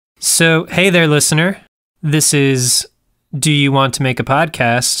So, hey there, listener. This is Do You Want to Make a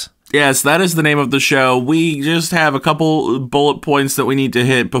Podcast? Yes, that is the name of the show. We just have a couple bullet points that we need to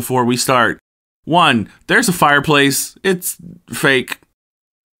hit before we start. 1, there's a fireplace. It's fake.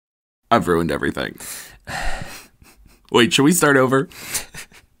 I've ruined everything. Wait, should we start over?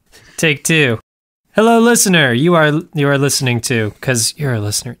 Take 2. Hello, listener. You are listening to, because you're a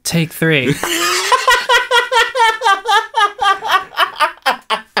listener. Take 3.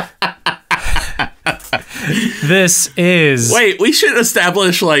 This is... Wait, we should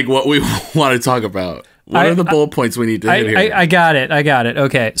establish, what we want to talk about. What are the bullet points we need to hit here? I got it.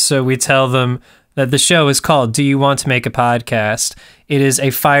 Okay, so we tell them that the show is called Do You Want to Make a Podcast? It is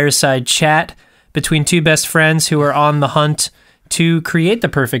a fireside chat between two best friends who are on the hunt to create the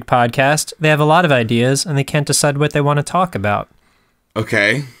perfect podcast. They have a lot of ideas, and they can't decide what they want to talk about.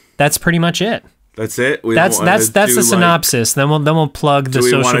 Okay. That's pretty much it. That's it. That's the synopsis. Then we'll plug the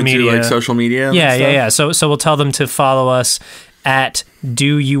social media. Do we want to do social media? Yeah. So we'll tell them to follow us at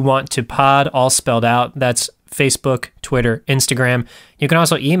Do You Want to Pod, all spelled out. That's Facebook, Twitter, Instagram. You can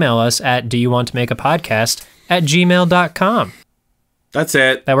also email us at Do You Want to Make a Podcast at gmail.com. That's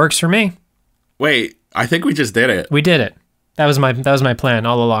it. That works for me. Wait, I think we just did it. We did it. That was my plan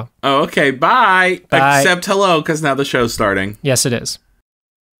all along. Oh, okay. Bye. Bye. Except hello, because now the show's starting. Yes, it is.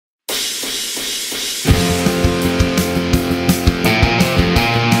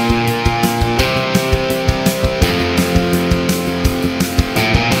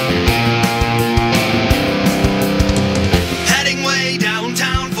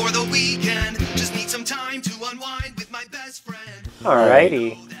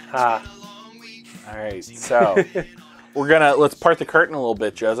 Alrighty. Alright, so let's part the curtain a little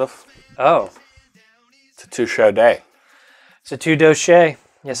bit, Joseph. Oh. It's a 2-show day. It's a 2-doche.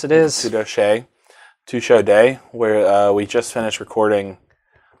 Yes, it is. 2-show day, where we just finished recording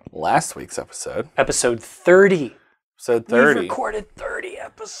last week's episode. Episode 30. Episode 30. We've recorded 30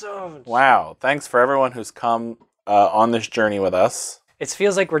 episodes. Wow. Thanks for everyone who's come on this journey with us. It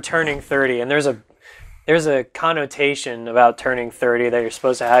feels like we're turning 30, and there's a connotation about turning 30 that you're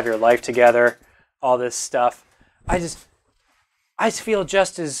supposed to have your life together, all this stuff. I feel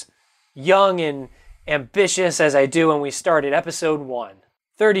just as young and ambitious as I do when we started episode 1.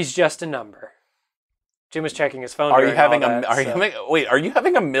 30's just a number. Jim was checking his phone. Are you having a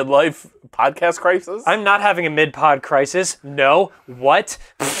midlife podcast crisis? I'm not having a mid-pod crisis. No. What?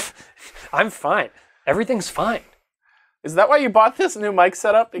 I'm fine. Everything's fine. Is that why you bought this new mic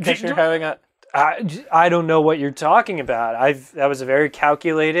setup? Because you're having a... I don't know what you're talking about. That was a very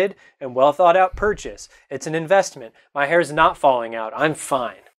calculated and well thought out purchase. It's an investment. My hair's not falling out. I'm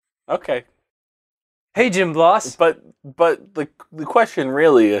fine. Okay. Hey, Jim Bloss. But the question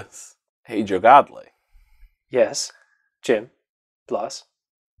really is, hey, Joe Godley. Yes, Jim Bloss.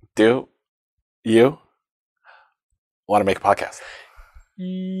 Do you want to make a podcast?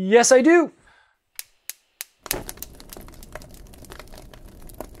 Yes, I do.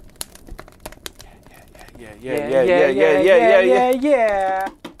 Yeah.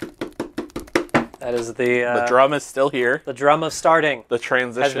 That is the drum is still here. The drum of starting. The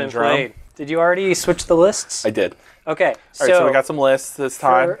transition has been drum. Played. Did you already switch the lists? I did. Okay. All right, so we got some lists this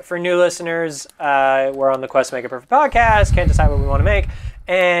time. For new listeners, we're on the quest to make a perfect podcast. Can't decide what we want to make.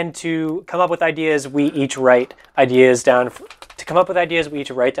 And to come up with ideas, we each write ideas down. To come up with ideas, we each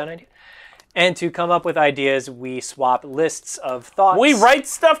write down ideas. And to come up with ideas, we swap lists of thoughts. We write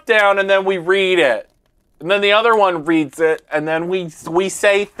stuff down and then we read it. And then the other one reads it, and then we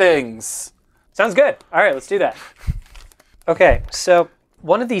say things. Sounds good. All right, let's do that. Okay, so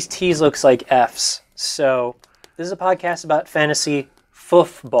one of these T's looks like F's. So this is a podcast about fantasy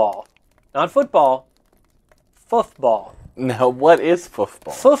foofball. Not football, foofball. Now, what is foofball?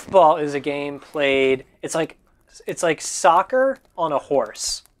 Foofball is a game played, it's like soccer on a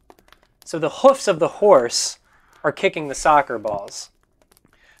horse. So the hoofs of the horse are kicking the soccer balls.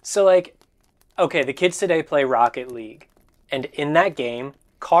 So okay, the kids today play Rocket League, and in that game,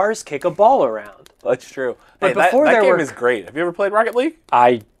 cars kick a ball around. That's true. But hey, before that game is great. Have you ever played Rocket League?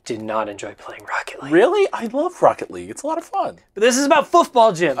 I did not enjoy playing Rocket League. Really? I love Rocket League. It's a lot of fun. But this is about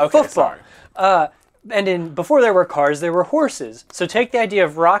football, Jim. Okay, football. Sorry. And before there were cars, there were horses. So take the idea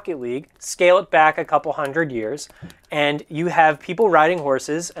of Rocket League, scale it back a couple hundred years, and you have people riding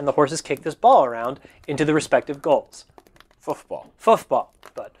horses, and the horses kick this ball around into the respective goals. Foofball.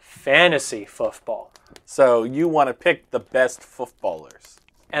 But fantasy foofball. So you want to pick the best footballers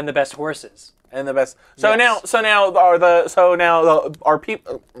and the best horses and the best. So yes. now are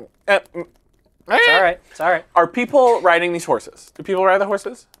people? It's all right. Are people riding these horses? Do people ride the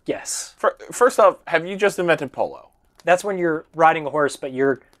horses? Yes. First off, have you just invented polo? That's when you're riding a horse, but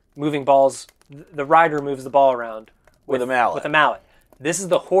you're moving balls. The rider moves the ball around With a mallet. With a mallet. This is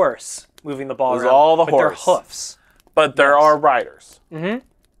the horse moving the ball This is around all the with their horse. hoofs. But there Yes. are riders. And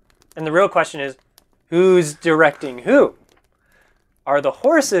the real question is, who's directing who? Are the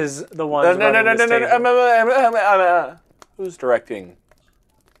horses the ones running this table? Who's directing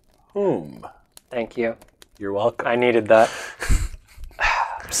whom? Thank you. You're welcome. I needed that.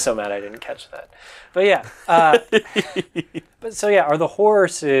 I'm so mad I didn't catch that. But yeah. Are the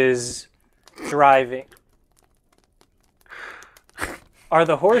horses driving? Are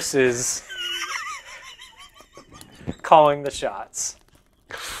the horses calling the shots?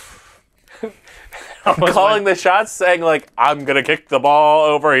 Calling the shots, saying like, I'm gonna kick the ball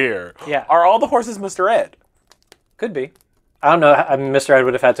over here. Yeah. Are all the horses Mr. Ed? Could be. I don't know. I mean, Mr. Ed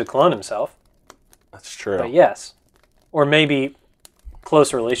would have had to clone himself. That's true. But yes. Or maybe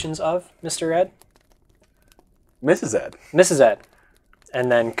close relations of Mr. Ed. Mrs. Ed. Mrs. Ed.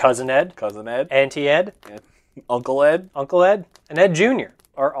 And then Cousin Ed. Cousin Ed. Auntie Ed. Uncle Ed. Uncle Ed. And Ed Jr.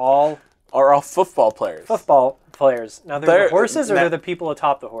 are all Football players. football players. Now, they're the horses or now- they're the people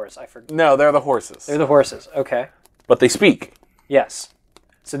atop the horse? I forget. No, they're the horses. They're the horses. Okay. But they speak. Yes.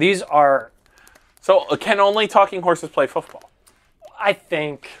 So these are, So can only talking horses play football? I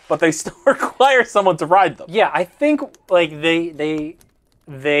think, But they still require someone to ride them. yeah, I think like they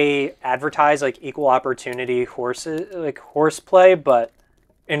advertise like equal opportunity horses, like horseplay, but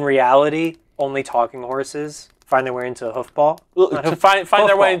in reality, only talking horses find their way into hoofball. To find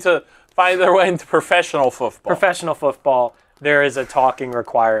their way into professional football. Professional football, there is a talking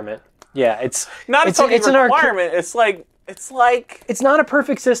requirement. Yeah, it's Not it's, a talking it's an requirement. It's like it's not a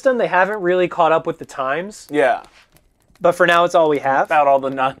perfect system. They haven't really caught up with the times, yeah. but for now, it's all we have. About all the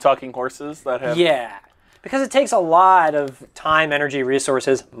non-talking horses that have. Yeah, because it takes a lot of time, energy,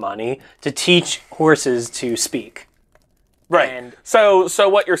 resources, money to teach horses to speak. Right. And- So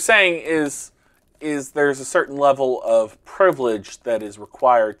what you're saying is there's a certain level of privilege that is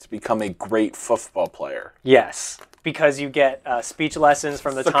required to become a great football player. Yes, because you get speech lessons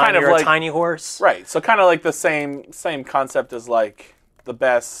from the So time kind of you're like- a tiny horse. Right. So kind of like the same concept as like the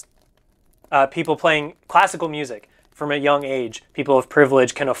best. People playing classical music from a young age. People of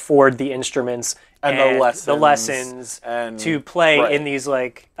privilege can afford the instruments And the lessons and- to play right. in these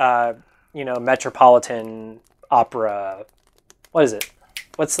like metropolitan opera. What is it?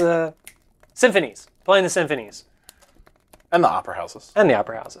 What's the symphonies? Playing the symphonies. And the opera houses. And the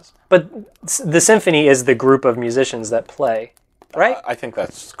opera houses. But the symphony is the group of musicians that play, right? I think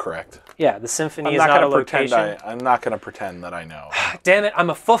that's correct. Yeah, the symphony I'm is not not a going to pretend. location. I'm not going to pretend that I know. Damn it, I'm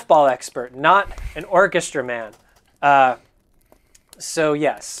a football expert, not an orchestra man. So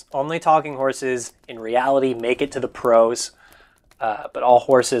yes, only talking horses in reality make it to the pros, but all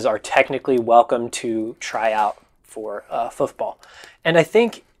horses are technically welcome to try out for football. And I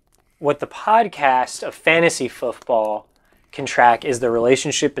think what the podcast of fantasy football can track is the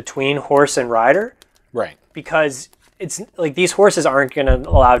relationship between horse and rider, Right. because it's like these horses aren't going to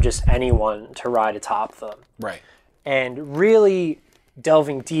allow just anyone to ride atop them. Right. And really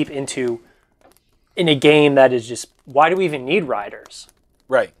delving deep into in a game that is just, why do we even need riders?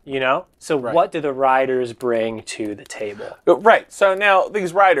 Right. You know? So what do the riders bring to the table? Right. So now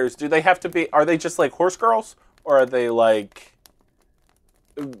these riders, do they have to be? Are they just like horse girls, or are they like?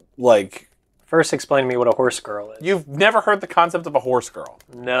 First, explain to me what a horse girl is. You've never heard the concept of a horse girl.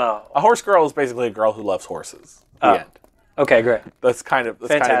 No. A horse girl is basically a girl who loves horses. The Oh. end. Okay, great. That's kind of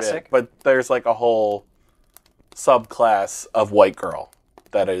Fantastic. it. But there's like a whole subclass of white girl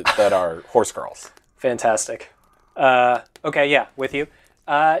that are horse girls. Fantastic. Okay, yeah, with you.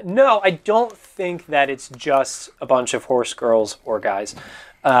 No, I don't think that it's just a bunch of horse girls or guys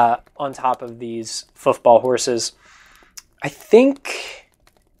on top of these football horses. I think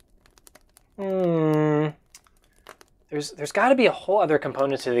there's got to be a whole other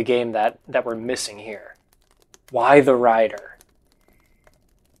component to the game that we're missing here. Why the rider?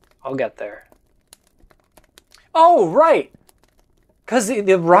 I'll get there. Oh, right. Because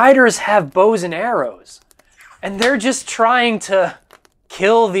the riders have bows and arrows. And they're just trying to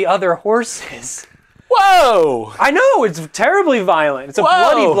kill the other horses. Whoa! I know, it's terribly violent. It's a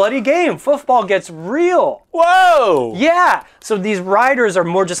Whoa. bloody game. Football gets real. Whoa! Yeah. So these riders are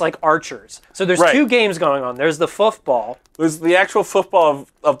more just like archers. So there's Right. two games going on. There's the football. There's the actual football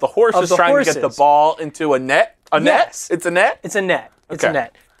of the horses the trying to get the horses. ball into a net. A Yes. net? It's a net? It's a net. It's a Okay.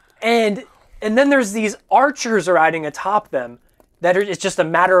 net. And then there's these archers riding atop them that are, it's just a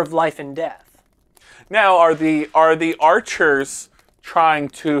matter of life and death. Now, are the archers trying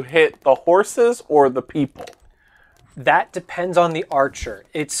to hit the horses or the people? That depends on the archer.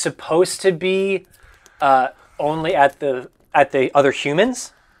 It's supposed to be only at the other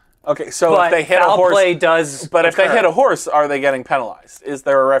humans, Okay, so But if they hit a foul horse, play does but if they occur. hit a horse, are they getting penalized? Is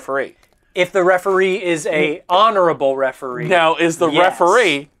there a referee? If the referee is a honorable referee. Now, is the yes.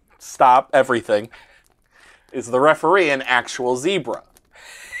 referee, stop everything, is the referee an actual zebra?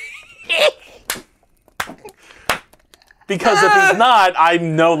 Because if he's not,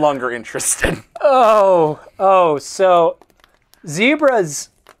 I'm no longer interested. So zebras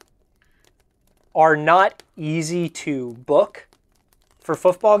are not easy to book for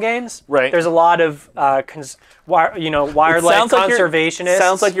football games. Right. There's a lot of wildlife conservationists.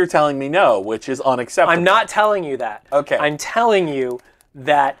 Sounds like you're telling me no, which is unacceptable. I'm not telling you that. Okay. I'm telling you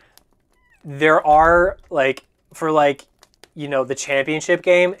that there are the championship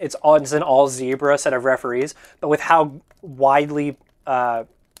game. It's an all zebra set of referees, but with how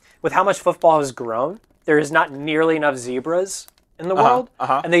much football has grown, there is not nearly enough zebras in the world,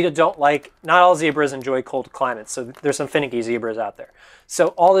 and they don't not all zebras enjoy cold climates, so there's some finicky zebras out there. So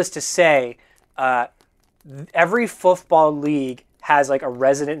all this to say, every football league has a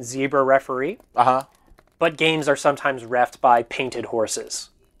resident zebra referee, but games are sometimes reffed by painted horses.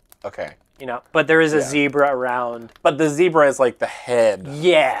 Okay. But there is a zebra around. But the zebra is the head.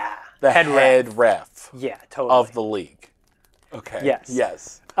 Yeah. The head ref. Yeah, totally. Of the league. Okay. Yes.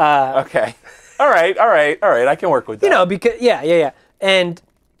 Yes. Okay. All right. I can work with that. Because yeah. And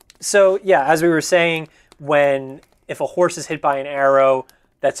so as we were saying, if a horse is hit by an arrow,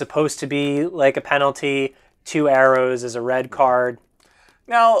 that's supposed to be a penalty. 2 arrows is a red card.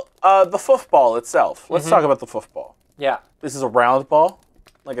 Now, the foofball itself. Let's talk about the foofball. Yeah. This is a round ball,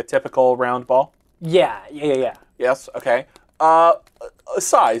 like a typical round ball. Yeah. Yes. Okay.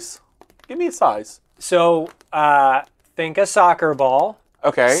 Size. Give me a size. So think a soccer ball.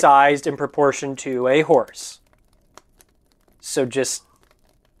 Okay. Sized in proportion to a horse. So just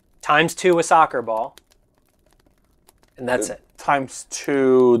times 2 a soccer ball. And that's it. Times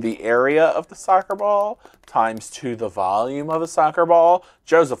 2 the area of the soccer ball, times 2 the volume of a soccer ball.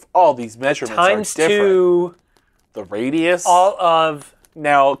 Joseph, all these measurements times are different. 2 the radius. all of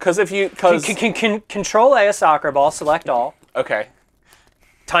Now, because if you control a soccer ball, select all. Okay.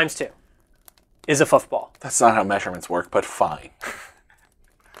 Times 2 is a football. That's not how measurements work, but fine.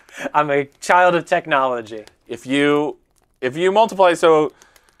 I'm a child of technology. If you multiply, so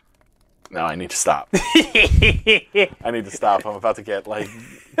no, I need to stop. I need to stop. I'm about to get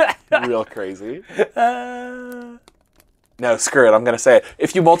real crazy. No, screw it. I'm going to say it.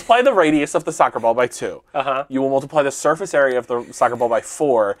 If you multiply the radius of the soccer ball by 2, you will multiply the surface area of the soccer ball by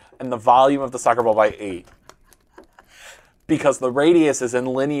 4 and the volume of the soccer ball by 8. Because the radius is in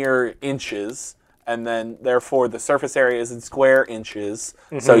linear inches, and then therefore the surface area is in square inches,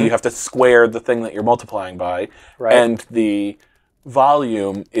 so you have to square the thing that you're multiplying by. Right. And the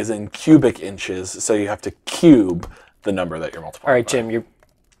volume is in cubic inches, so you have to cube the number that you're multiplying All right, by. Jim,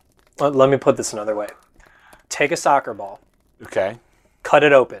 let me put this another way. Take a soccer ball, Okay. cut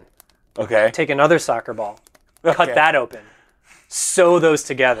it open. Okay. Take another soccer ball, cut that open. Sew those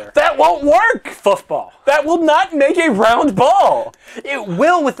together. That won't work! Football. That will not make a round ball! It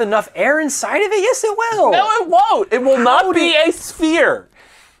will with enough air inside of it. Yes, it will. No, it won't! It will not be a sphere!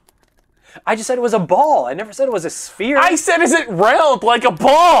 I just said it was a ball. I never said it was a sphere. I said, is it round like a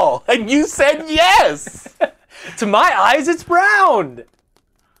ball? And you said yes! To my eyes, it's round.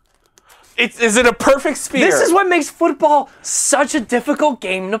 Is it a perfect sphere? This is what makes football such a difficult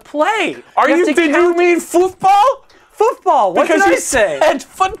game to play. Did you mean football? Football. What did I say? Said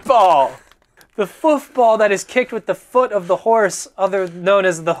football. The football that is kicked with the foot of the horse, known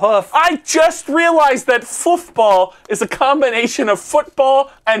as the hoof. I just realized that football is a combination of football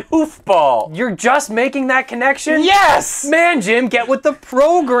and hoofball. You're just making that connection? Yes! Man, Jim, get with the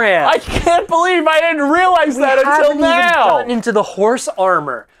program. I can't believe I didn't realize that until haven't even now. gotten into the horse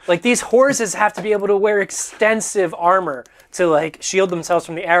armor. These horses have to be able to wear extensive armor to shield themselves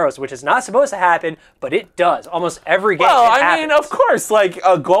from the arrows, which is not supposed to happen, but it does. Almost every game. Well, it happens. mean, of course,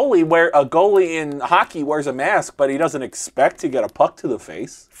 a goalie in hockey wears a mask, but he doesn't expect to get a puck to the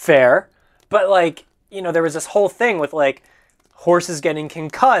face. Fair, but there was this whole thing with horses getting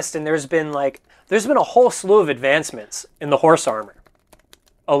concussed, and there's been a whole slew of advancements in the horse armor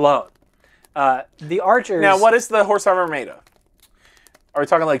alone. The archers. Now, what is the horse armor made of? Are we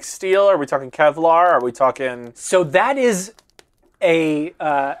talking steel? Are we talking Kevlar? Are we talking? So that is a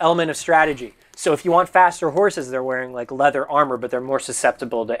element of strategy. So if you want faster horses, they're wearing leather armor, but they're more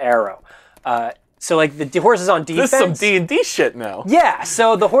susceptible to arrow. So the horses on defense. This is some D&D shit now. Yeah.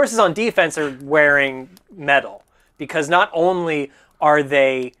 So the horses on defense are wearing metal because not only are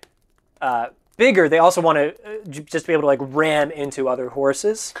they bigger, they also want to just be able to ram into other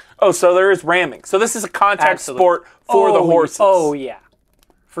horses. Oh, so there is ramming. So this is a contact Absolutely. sport for the horses. Oh yeah.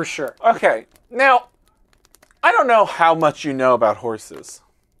 For sure. Okay, now, I don't know how much you know about horses.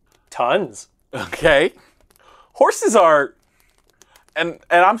 Tons. Okay? Horses are, and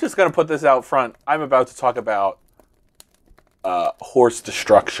I'm just going to put this out front, I'm about to talk about horse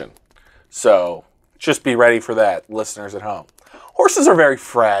destruction. So, just be ready for that, listeners at home. Horses are very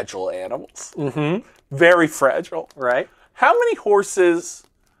fragile animals. Mm-hmm. Very fragile. Right. How many horses,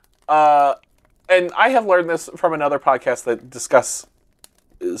 and I have learned this from another podcast that discusses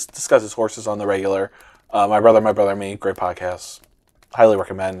horses on the regular. My Brother, Me, great podcast. Highly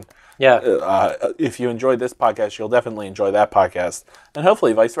recommend. Yeah. If you enjoyed this podcast, you'll definitely enjoy that podcast, and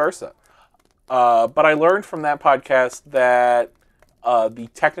hopefully vice versa. But I learned from that podcast that the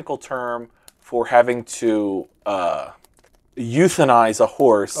technical term for having to euthanize a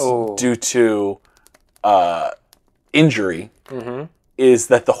horse due to injury is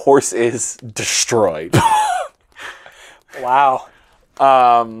that the horse is destroyed. Wow.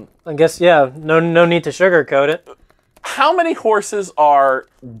 I guess, yeah, no need to sugarcoat it. How many horses are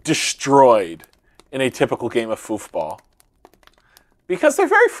destroyed in a typical game of foofball? Because they're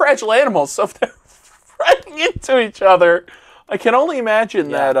very fragile animals, so if they're running into each other, I can only imagine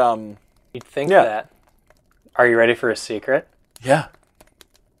that... You'd think that. Are you ready for a secret? Yeah.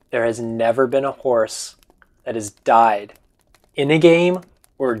 There has never been a horse that has died in a game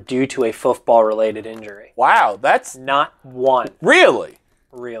or due to a football-related injury. Wow, that's... Not one. Really?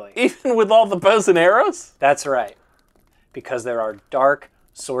 Really. Even with all the bows and arrows? That's right. Because there are dark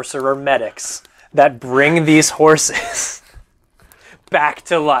sorcerer medics that bring these horses back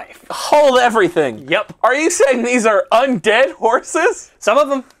to life. Hold everything. Yep. Are you saying these are undead horses? Some of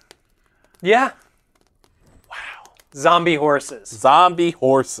them. Yeah. Wow. Zombie horses. Zombie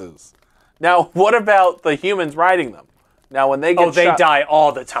horses. Now, what about the humans riding them? Now, when they get shot... they die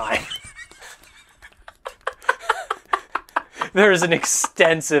all the time. There's an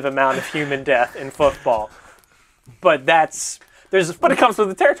extensive amount of human death in football. But But it comes with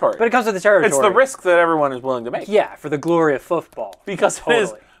the territory. But it comes with the territory. It's the risk that everyone is willing to make. Yeah, for the glory of football. Because totally. it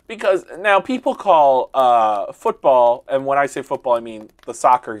is. Because now people call football, and when I say football, I mean the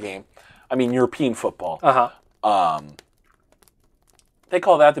soccer game. I mean European football. They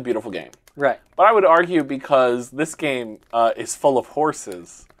call that the beautiful game. Right. But I would argue because this game is full of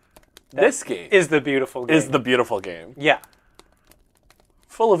horses. This game is the beautiful game. Is the beautiful game. Yeah.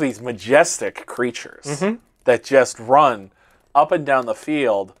 Full of these majestic creatures that just run up and down the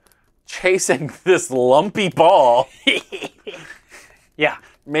field, chasing this lumpy ball. Yeah.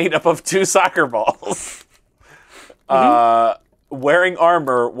 Made up of 2 soccer balls. Wearing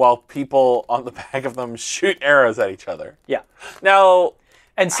armor while people on the back of them shoot arrows at each other. Yeah. Now,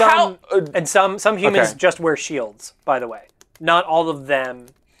 and some humans just wear shields, by the way. Not all of them.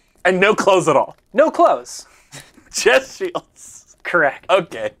 And no clothes at all. No clothes. Just shields. Correct.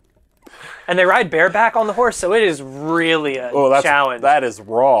 Okay. And they ride bareback on the horse, so it is really a challenge. That is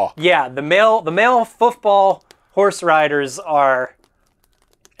raw. Yeah, the male football horse riders are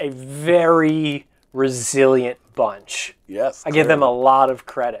a very resilient bunch. Yes. I give them a lot of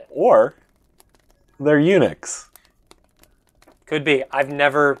credit. Or they're eunuchs. Could be. I've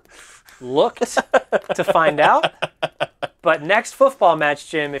never looked to find out. But next football match,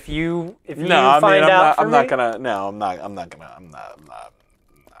 Jim, if you find out for me, I'm not gonna.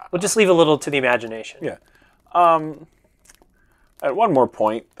 We'll just leave a little to the imagination. Yeah. At one more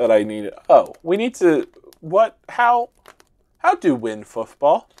point that I need. Oh, we need to. What? How do win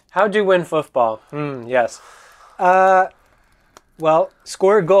football? How do win football? Yes. Well,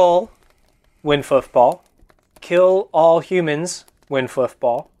 score a goal, win football. Kill all humans, win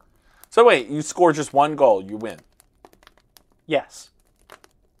football. So wait, you score just one goal, you win. Yes.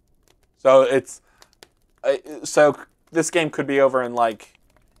 So it's. So this game could be over in like.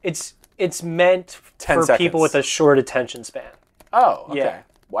 It's meant 10 for seconds. people with a short attention span. Oh, okay. Yeah.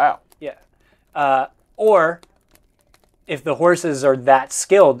 Wow. Yeah. Or if the horses are that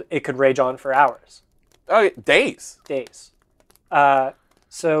skilled, it could rage on for hours. Oh, days. Days.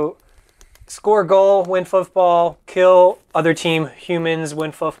 So score a goal, win football, kill other team humans,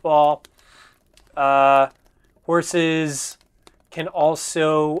 win football. Horses can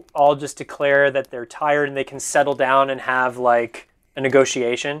also all just declare that they're tired and they can settle down and have like a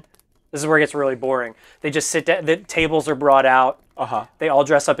negotiation. This is where it gets really boring. They just sit down, the tables are brought out. They all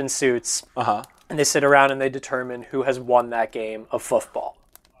dress up in suits. And they sit around and they determine who has won that game of football.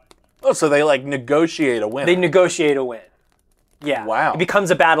 Oh, so they like negotiate a win. They negotiate a win. Yeah. Wow. It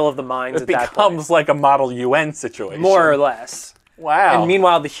becomes a battle of the minds at that point. It becomes like a Model UN situation. More or less. Wow. And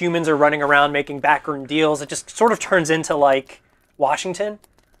meanwhile, the humans are running around making backroom deals. It just sort of turns into like Washington.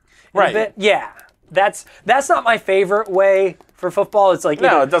 Right. A bit. Yeah. That's not my favorite way For football, it's like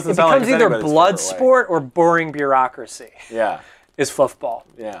No, it doesn't it sound like becomes it's either anybody's blood favorite way. sport or boring bureaucracy. Yeah. Is football.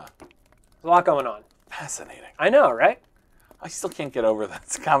 Yeah. There's a lot going on. Fascinating. I know, right? I still can't get over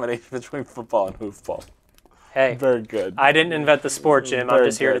that combination between football and hoofball. Hey, Very good. I didn't invent the sport, Jim. I'm Very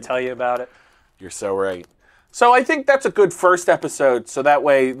just here to good. tell you about it. You're so right. So I think that's a good first episode. So that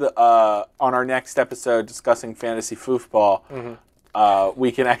way, on our next episode discussing fantasy foofball,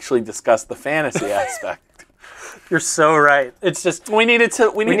 we can actually discuss the fantasy aspect. You're so right. It's just We needed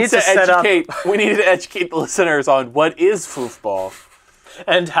to educate the listeners on what is foofball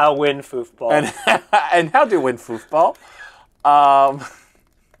and how win foofball. and how to win foofball.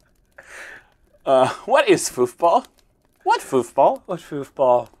 What is foofball? What foofball? What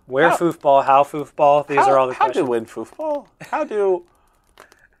foofball? Where foofball? How foofball? These are all the How questions. to win foofball? How do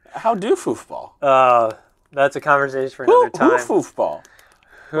foofball? That's a conversation for another time. Who foofball?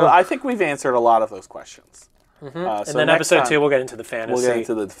 Well, I think we've answered a lot of those questions. And then episode 2, we'll get into the fantasy. We'll get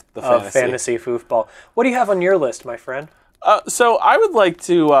into the fantasy foofball. What do you have on your list, my friend? So I would like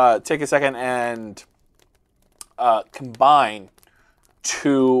to take a second and combine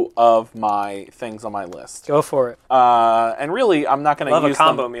 2 of my things on my list. Go for it. And really, I'm not going to use Love a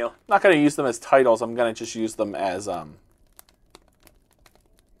combo meal. I'm not going to use them as titles. I'm going to just use them as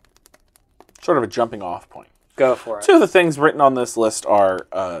sort of a jumping off point. Go for it. 2 of the things written on this list are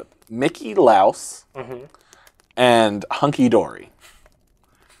Mickey Louse and Hunky Dory.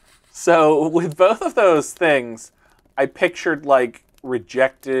 So with both of those things, I pictured like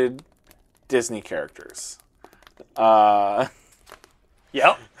rejected Disney characters. Yep.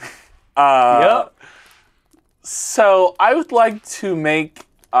 Yep. So I would like to make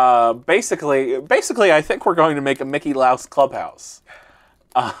basically I think we're going to make a Mickey Louse Clubhouse.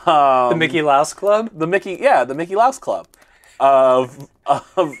 The Mickey Louse Club? The Mickey Louse Club of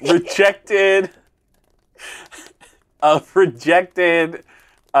rejected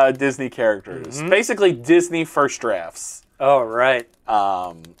Disney characters. Basically Disney first drafts. Oh, right.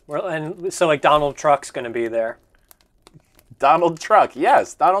 Well, and so like Donald Truck's going to be there. Donald Truck,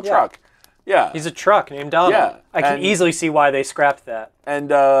 yes, Donald Truck. Yeah. He's a truck named Donald. Yeah, I can easily see why they scrapped that. And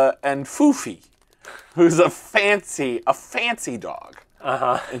Foofy, who's a fancy dog.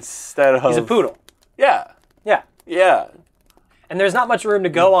 Instead of He's a poodle. Yeah. Yeah. Yeah. And there's not much room to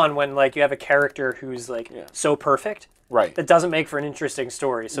go on when like you have a character who's like so perfect. Right. That doesn't make for an interesting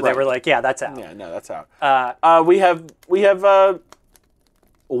story. So they were like, yeah, that's out. Yeah, no, that's out. We have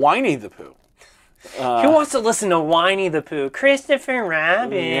Whiny the Pooh. Who wants to listen to Whiny the Pooh? Christopher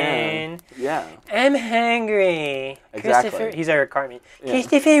Robin. Yeah. I'm hungry. Exactly. Christopher, he's Eric Cartman. Yeah.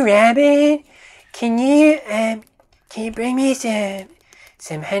 Christopher Robin, can you bring me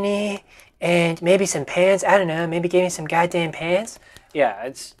some honey and maybe some pants? I don't know. Maybe give me some goddamn pants. Yeah,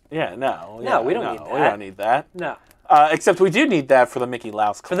 it's. Yeah, no. No, we don't need that. We don't need that. No. Except we do need that for the Mickey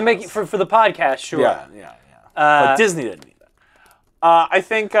Louse Club. For the podcast, sure. Yeah. But Disney didn't need that. I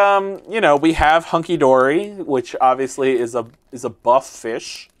think we have Hunky Dory, which obviously is a buff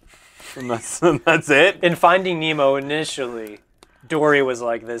fish, and that's it. In Finding Nemo, initially, Dory was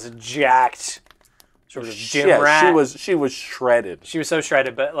like this jacked sort of gym rat. She was shredded. She was so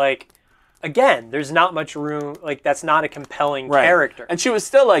shredded, but like. Again, there's not much room. Like that's not a compelling character. And she was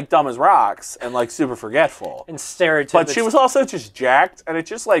still like dumb as rocks and like super forgetful. And stereotypical. But she was also just jacked, and it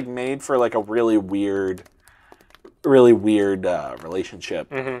just like made for like a really weird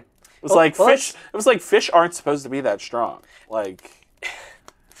relationship. It was fish. It was like fish aren't supposed to be that strong. Like,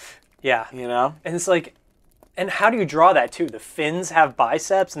 yeah, And it's like, and how do you draw that too? The fins have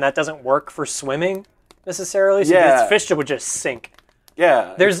biceps, and that doesn't work for swimming necessarily. So this fish would just sink.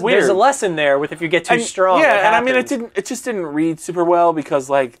 Yeah, there's a lesson there with if you get too strong. Yeah, and I mean it just didn't read super well because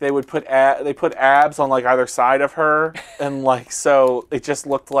like they put abs on like either side of her and like so it just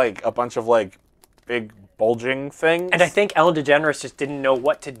looked like a bunch of like big bulging things. And I think Ellen DeGeneres just didn't know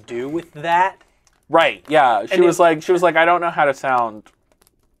what to do with that. Right. Yeah. She was like I don't know how to sound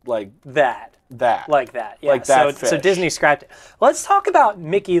like that. Like that. Yeah. Like that fish. So Disney scrapped it. Let's talk about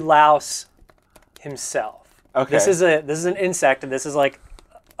Mickey Louse himself. Okay. This is an insect, and this is like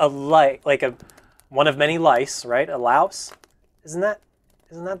one of many lice, right? A louse, isn't that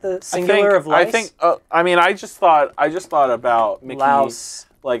the singular of lice? I think. I just thought about Mickey louse,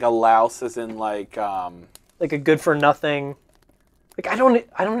 like a louse, as in like a good for nothing. Like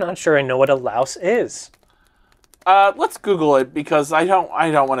I'm not sure I know what a louse is. Let's Google it because I don't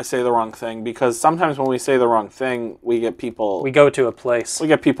want to say the wrong thing because sometimes when we say the wrong thing, we get people. We go to a place. We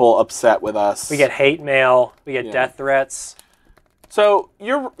get people upset with us. We get hate mail. We get death threats. So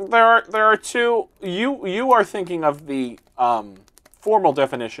there are 2. You are thinking of the formal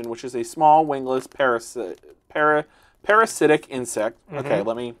definition, which is a small wingless parasitic insect. Okay,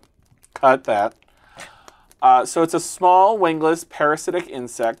 let me cut that. So it's a small, wingless, parasitic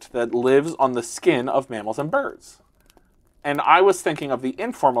insect that lives on the skin of mammals and birds. And I was thinking of the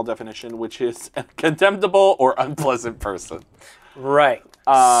informal definition, which is a contemptible or unpleasant person. Right.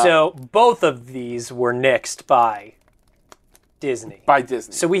 So both of these were nixed by Disney. By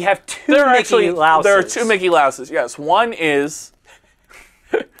Disney. So we have two Mickey Louses. There are two Mickey Louses, yes. One is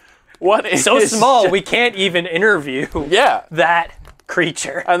so small we can't even interview that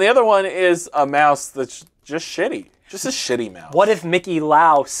creature. And the other one is a mouse that's just shitty. Just a shitty mouse. What if Mickey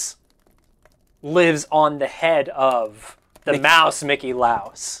Louse lives on the head of the mouse Mickey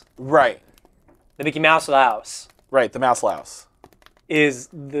Louse? Right. The Mickey Mouse Louse. Right, the mouse louse. Is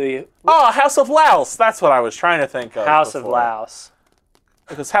the... Oh, House of Louse! That's what I was trying to think of. House of Louse.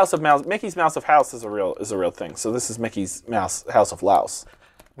 Because Mickey's Mouse of House is a real thing. So this is Mickey's Mouse House of Louse.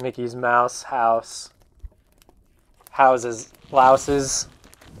 Mickey's Mouse House. Louses.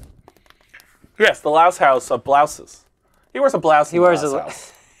 Yes, the Louse House of Blouses. He wears a blouse.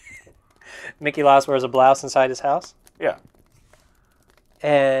 Mickey Louse wears a blouse inside his house. Yeah.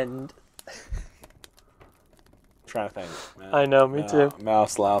 And I'm trying to think. I know, me too.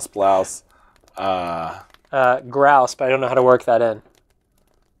 Mouse, louse, blouse. Grouse, but I don't know how to work that in.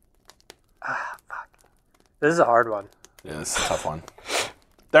 Fuck. This is a hard one. Yeah, this is a tough one.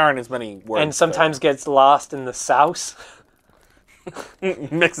 There aren't as many words. And sometimes gets lost in the sauce. He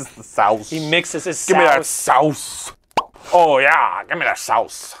mixes the sauce. He mixes his sauce. Give me that sauce. Oh, yeah. Give me that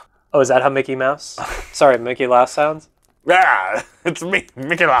sauce. Oh, is that how Mickey Mouse? Sorry, Mickey Louse sounds? Yeah, it's me,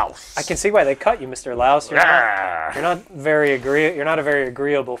 Mickey Louse. I can see why they cut you, Mr. Louse. You're not a very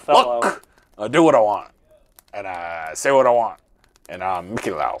agreeable fellow. Look, I do what I want. And I say what I want. And I'm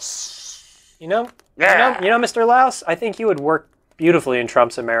Mickey Louse. You know, Mr. Louse, I think you would work beautifully in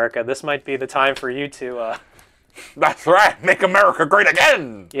Trump's America. This might be the time for you to... That's right. Make America great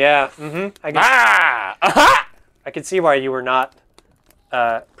again. Yeah. I can see why you were not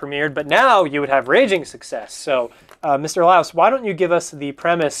premiered, but now you would have raging success. So, Mr. Louse, why don't you give us the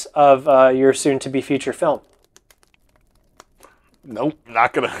premise of your soon-to-be feature film? Nope,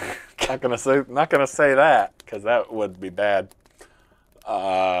 not gonna say that because that would be bad.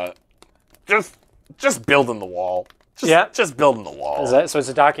 Just building the wall. Just building the wall. So it's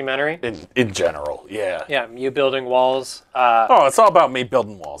a documentary? In general, yeah. Yeah, you building walls. It's all about me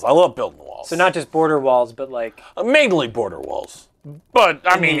building walls. I love building walls. So not just border walls, but like... mainly border walls. But,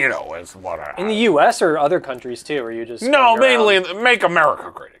 I mean, it's what I... In the U.S. or other countries, too? Or you just... No, mainly make America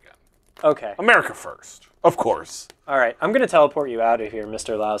great again. Okay. America first. Of course. All right. I'm going to teleport you out of here,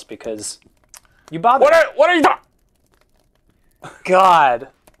 Mr. Louse, because you bother... What are you talking... God.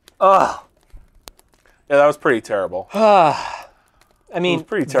 Ugh. Yeah, that was pretty terrible. I mean, it was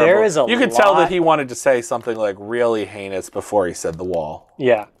pretty terrible. There is a You could tell that he wanted to say something like really heinous before he said the wall.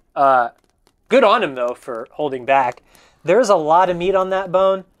 Yeah. Good on him, though, for holding back. There's a lot of meat on that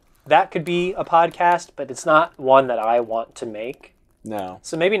bone. That could be a podcast, but it's not one that I want to make. No.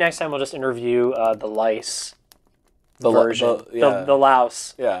 So maybe next time we'll just interview the lice version. The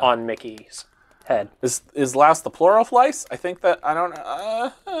louse on Mickey's head. Is louse the plural of lice? I think that, I don't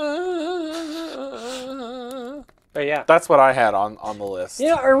But yeah. That's what I had on the list.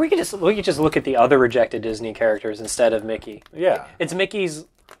 Yeah, or we could just look at the other rejected Disney characters instead of Mickey. Yeah. It's Mickey's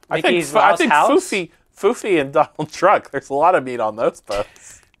I think house. Foofy and Donald Truck. There's a lot of meat on those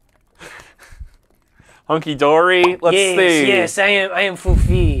boats. Hunky Dory. Let's see. Yes, I am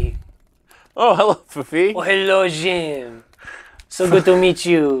Foofy. Oh, hello, Foofy. Oh, hello, Jim. So good to meet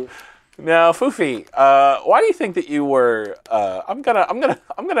you. Now, Foofy, why do you think that you were? I'm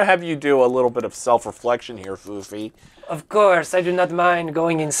gonna have you do a little bit of self-reflection here, Foofy. Of course, I do not mind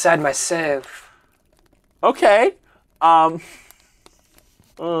going inside myself. Okay.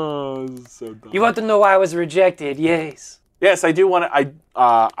 Oh, this is so dumb. You want to know why I was rejected? Yes. Yes, I do want to.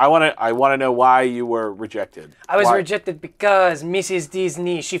 I want to know why you were rejected. I was rejected because Mrs.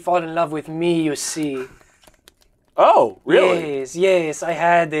 Disney, she fell in love with me, you see. Oh, really? Yes. I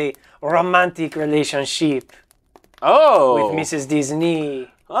had a romantic relationship. Oh. With Mrs. Disney.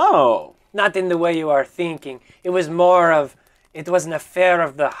 Oh. Not in the way you are thinking. It was more of, it was an affair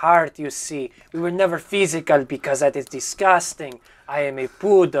of the heart, you see. We were never physical because that is disgusting. I am a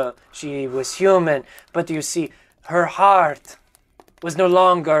poodle. She was human. But you see, her heart was no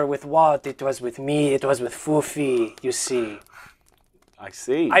longer with what? It was with me. It was with Foofy, you see. I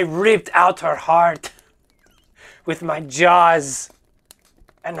see. I ripped out her heart with my jaws,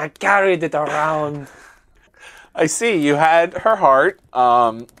 and I carried it around. I see. You had her heart.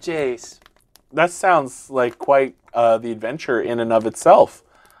 Jace. That sounds like quite the adventure in and of itself,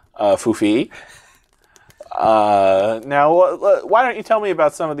 Foofy. Now, why don't you tell me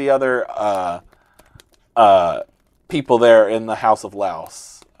about some of the other people there in the House of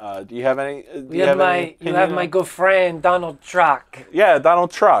Laos? Do you have any? You have my good friend Donald Truck. Yeah,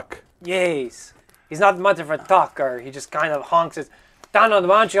 Donald Truck. Yes, he's not much of a talker. He just kind of honks it. Donald,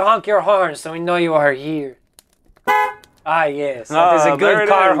 why don't you honk your horn so we know you are here? Ah, yes, that is a good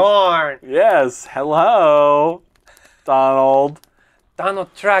car horn. Yes, hello, Donald.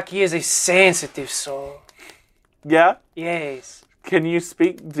 Donald Truck, he is a sensitive soul. Yeah. Yes. Can you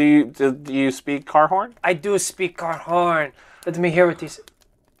speak? Do you speak car horn? I do speak car horn. Let me hear what he says.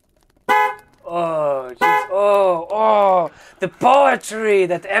 Oh, jeez. Oh, the poetry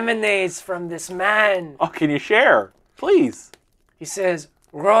that emanates from this man. Oh, can you share, please? He says,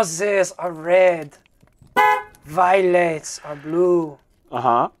 roses are red, violets are blue.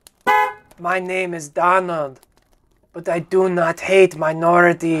 Uh-huh. My name is Donald, but I do not hate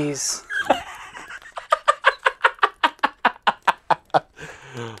minorities.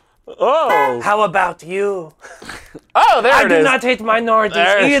 Oh. How about you? Oh, there it is. I do not hate minorities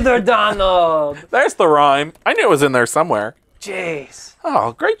either, Donald. There's the rhyme. I knew it was in there somewhere. Jeez.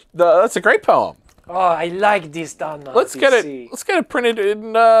 Oh, great! That's a great poem. Oh, I like this, Donald. Let's get it printed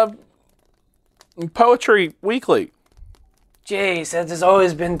in Poetry Weekly. Jeez, that has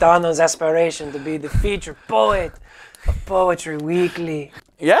always been Donald's aspiration to be the featured poet of Poetry Weekly.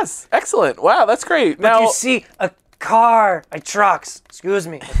 Yes, excellent. Wow, that's great. But you see, a truck,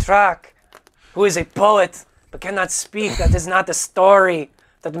 who is a poet but cannot speak, that is not the story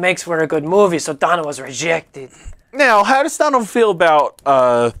that makes for a good movie, so Donald was rejected. Now, how does Donald feel about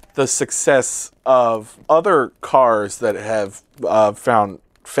the success of other cars that have found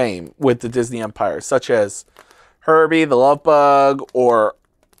fame with the Disney Empire, such as Herbie the Love Bug, or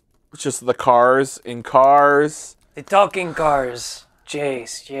just the cars in Cars? The talking cars.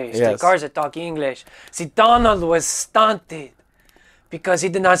 Yes. The cars that talk English. See, Donald was stunted because he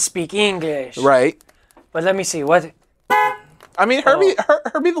did not speak English. Right. But let me see, what? I mean, Herbie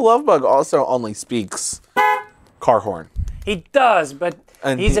the Love Bug also only speaks car horn. He does, but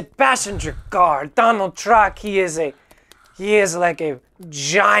he's a passenger car. Donald Truck, he is like a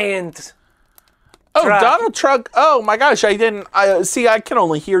giant. Oh, truck. Donald Truck. Oh my gosh, I can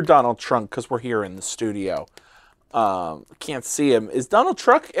only hear Donald Trump because we're here in the studio. Can't see him. Is Donald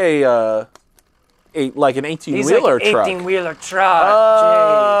Truck like an 18-wheeler truck? 18-wheeler truck.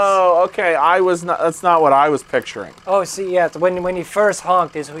 Oh, okay. That's not what I was picturing. Oh, see, yeah. When he first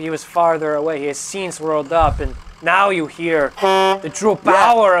honked, he was farther away. His scenes swirled up, and now you hear the true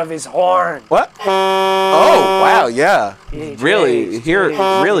power of his horn. What? Oh, wow, yeah. Really hear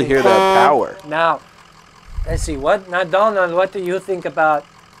that power. Now, let's see. Now, Donald, what do you think about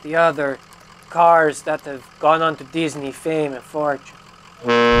the other cars that have gone on to Disney fame and fortune?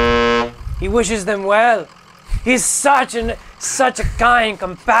 He wishes them well. He's such a kind,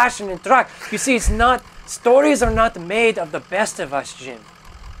 compassionate truck. You see, stories are not made of the best of us, Jim.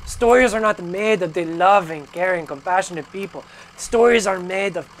 Stories are not made of the loving, caring, compassionate people. Stories are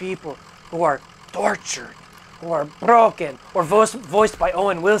made of people who are tortured, who are broken, or voiced by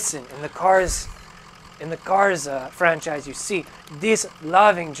Owen Wilson in the Cars franchise. You see, this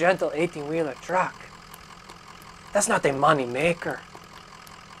loving, gentle 18-wheeler truck, that's not a money maker.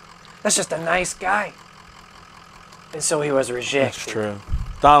 That's just a nice guy. And so he was rejected. That's true.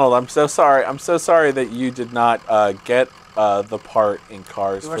 Donald, I'm so sorry. I'm so sorry that you did not get the part in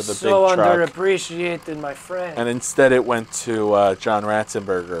Cars for the big truck. You are so underappreciated, my friend. And instead it went to John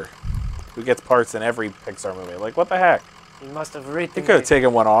Ratzenberger, who gets parts in every Pixar movie. Like, what the heck? He must have written... He could have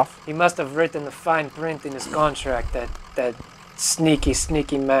taken one off. He must have written the fine print in his contract, that sneaky,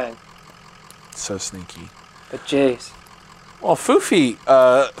 sneaky man. So sneaky. But jeez. Well, Foofy,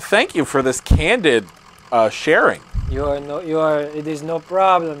 thank you for this candid sharing. It is no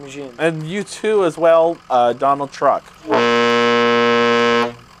problem, Jim. And you too as well, Donald Truck.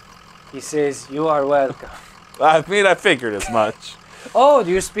 He says, you are welcome. I mean, I figured as much. Oh, do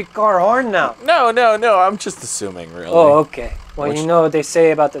you speak car horn now? No, I'm just assuming, really. Oh, okay. Well, you know what they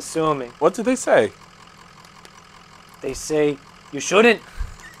say about assuming. What do they say? They say, you shouldn't.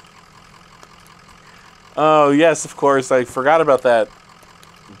 Oh, yes, of course. I forgot about that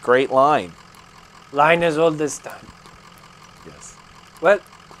great line. Line as old as time. Yes. Well,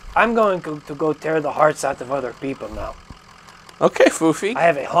 I'm going to go tear the hearts out of other people now. Okay, Foofy. I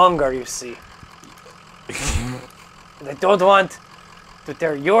have a hunger, you see. And I don't want to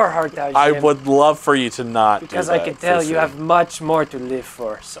tear your heart out, Jim. I would love for you to not because do that, I can tell Foofy. you have much more to live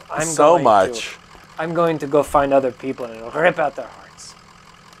for. So I'm going to go find other people and rip out their hearts.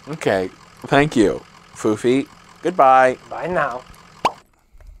 Okay. Thank you, Foofy. Goodbye. Bye now.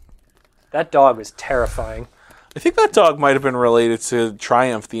 That dog was terrifying. I think that dog might have been related to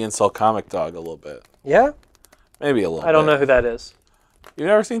Triumph, the incel comic dog, a little bit. Yeah? Maybe a little bit. I don't know who that is. You've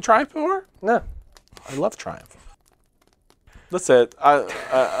never seen Triumph before? No. I love Triumph. That's it.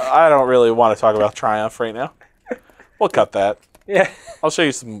 I don't really want to talk about Triumph right now. We'll cut that. Yeah. I'll show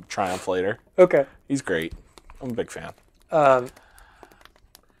you some Triumph later. Okay. He's great. I'm a big fan. But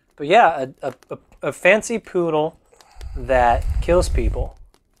yeah, a fancy poodle that kills people.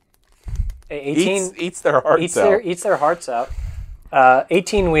 Eats their hearts out. Eats their hearts out.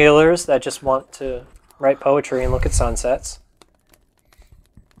 18-wheelers that just want to write poetry and look at sunsets.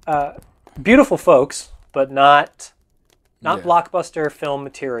 Beautiful folks, but not blockbuster film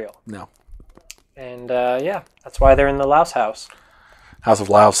material. No. And yeah, that's why they're in the Louse House. House of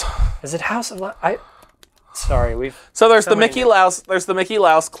Louse. Is it House of Louse? Sorry, So there's the Mickey Louse. There's the Mickey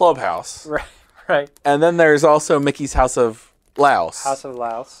Louse Clubhouse. Right. And then there's also Mickey's House of Louse. House of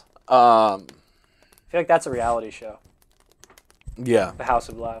Louse. I feel like that's a reality show. Yeah. The House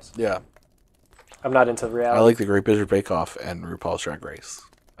of Louse. Yeah. I'm not into reality. I like the Great British Bake Off and RuPaul's Drag Race.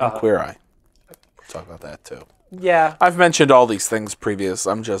 And Queer Eye. We'll talk about that too. Yeah. I've mentioned all these things previous.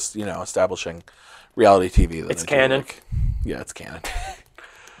 I'm just, establishing reality TV. It's canon. Yeah, it's canon.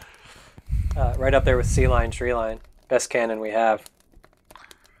 Right up there with Sea Lion, Tree Lion. Best canon we have.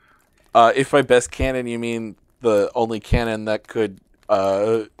 If by best canon you mean the only canon that could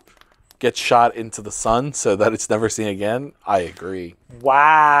get shot into the sun so that it's never seen again, I agree.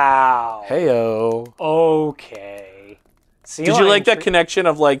 Wow. Heyo. Okay. Did you like that connection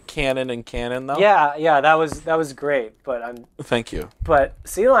of like canon and canon though? Yeah, that was great. But Thank you. But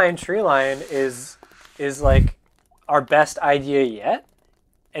Sea Lion, Tree Lion is like our best idea yet,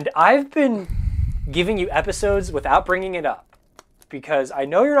 and I've been giving you episodes without bringing it up because I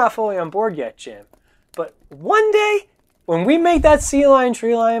know you're not fully on board yet, Jim. But one day, when we make that Sea Lion,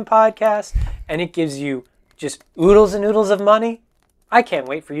 Tree Lion podcast, and it gives you just oodles and oodles of money, I can't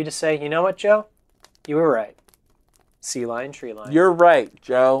wait for you to say, you know what, Joe? You were right. Sea Lion, Tree Lion. You're right,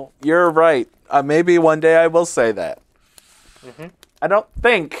 Joe. You're right. Maybe one day I will say that. Mm-hmm. I don't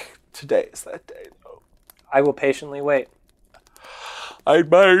think today is that day, though. I will patiently wait. I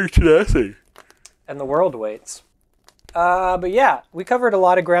admire your tenacity. And the world waits. But yeah, we covered a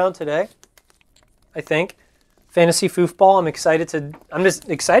lot of ground today, I think. Fantasy Foofball, I'm just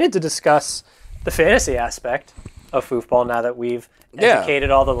excited to discuss the fantasy aspect of Foofball now that we've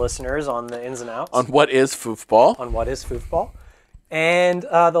educated all the listeners on the ins and outs. On what is Foofball. And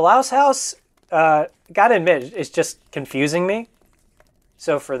the Louse House, gotta admit, it's just confusing me.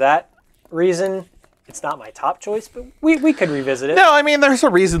 So for that reason, it's not my top choice, but we could revisit it. No, I mean, there's a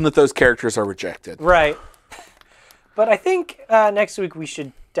reason that those characters are rejected. Right. But I think next week we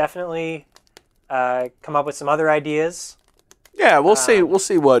should definitely come up with some other ideas. Yeah, we'll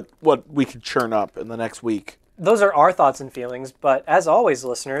see what we can churn up in the next week. Those are our thoughts and feelings, but as always,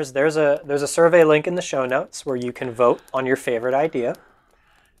 listeners, there's a survey link in the show notes where you can vote on your favorite idea.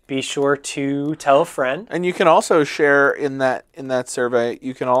 Be sure to tell a friend. And you can also share in that survey,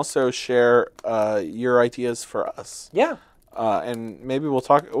 you can also share your ideas for us. Yeah. And maybe we'll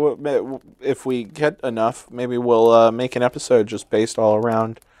talk, if we get enough, maybe we'll make an episode just based all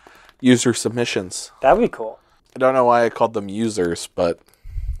around user submissions. That'd be cool. I don't know why I called them users, but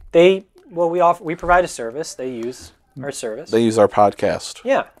we provide a service. They use our service. They use our podcast.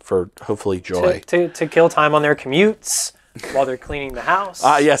 Yeah. For hopefully joy. To kill time on their commutes while they're cleaning the house.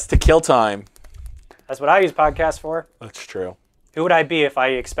 Yes, to kill time. That's what I use podcasts for. That's true. Who would I be if I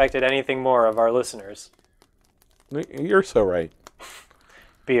expected anything more of our listeners? You're so right.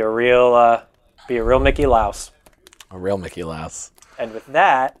 Be a real Mickey Louse. A real Mickey Louse. And with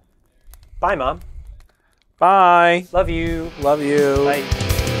that, bye, Mom. Bye. Love you. Love you. Bye.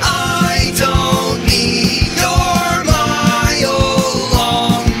 I don't need your mile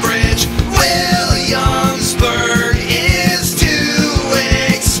long bridge. Williamsburg is too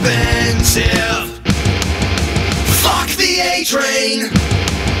expensive. Fuck the A train.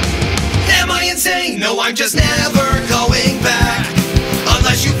 Am I insane? No, I'm just never going back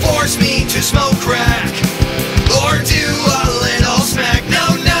unless you force me to smoke crack.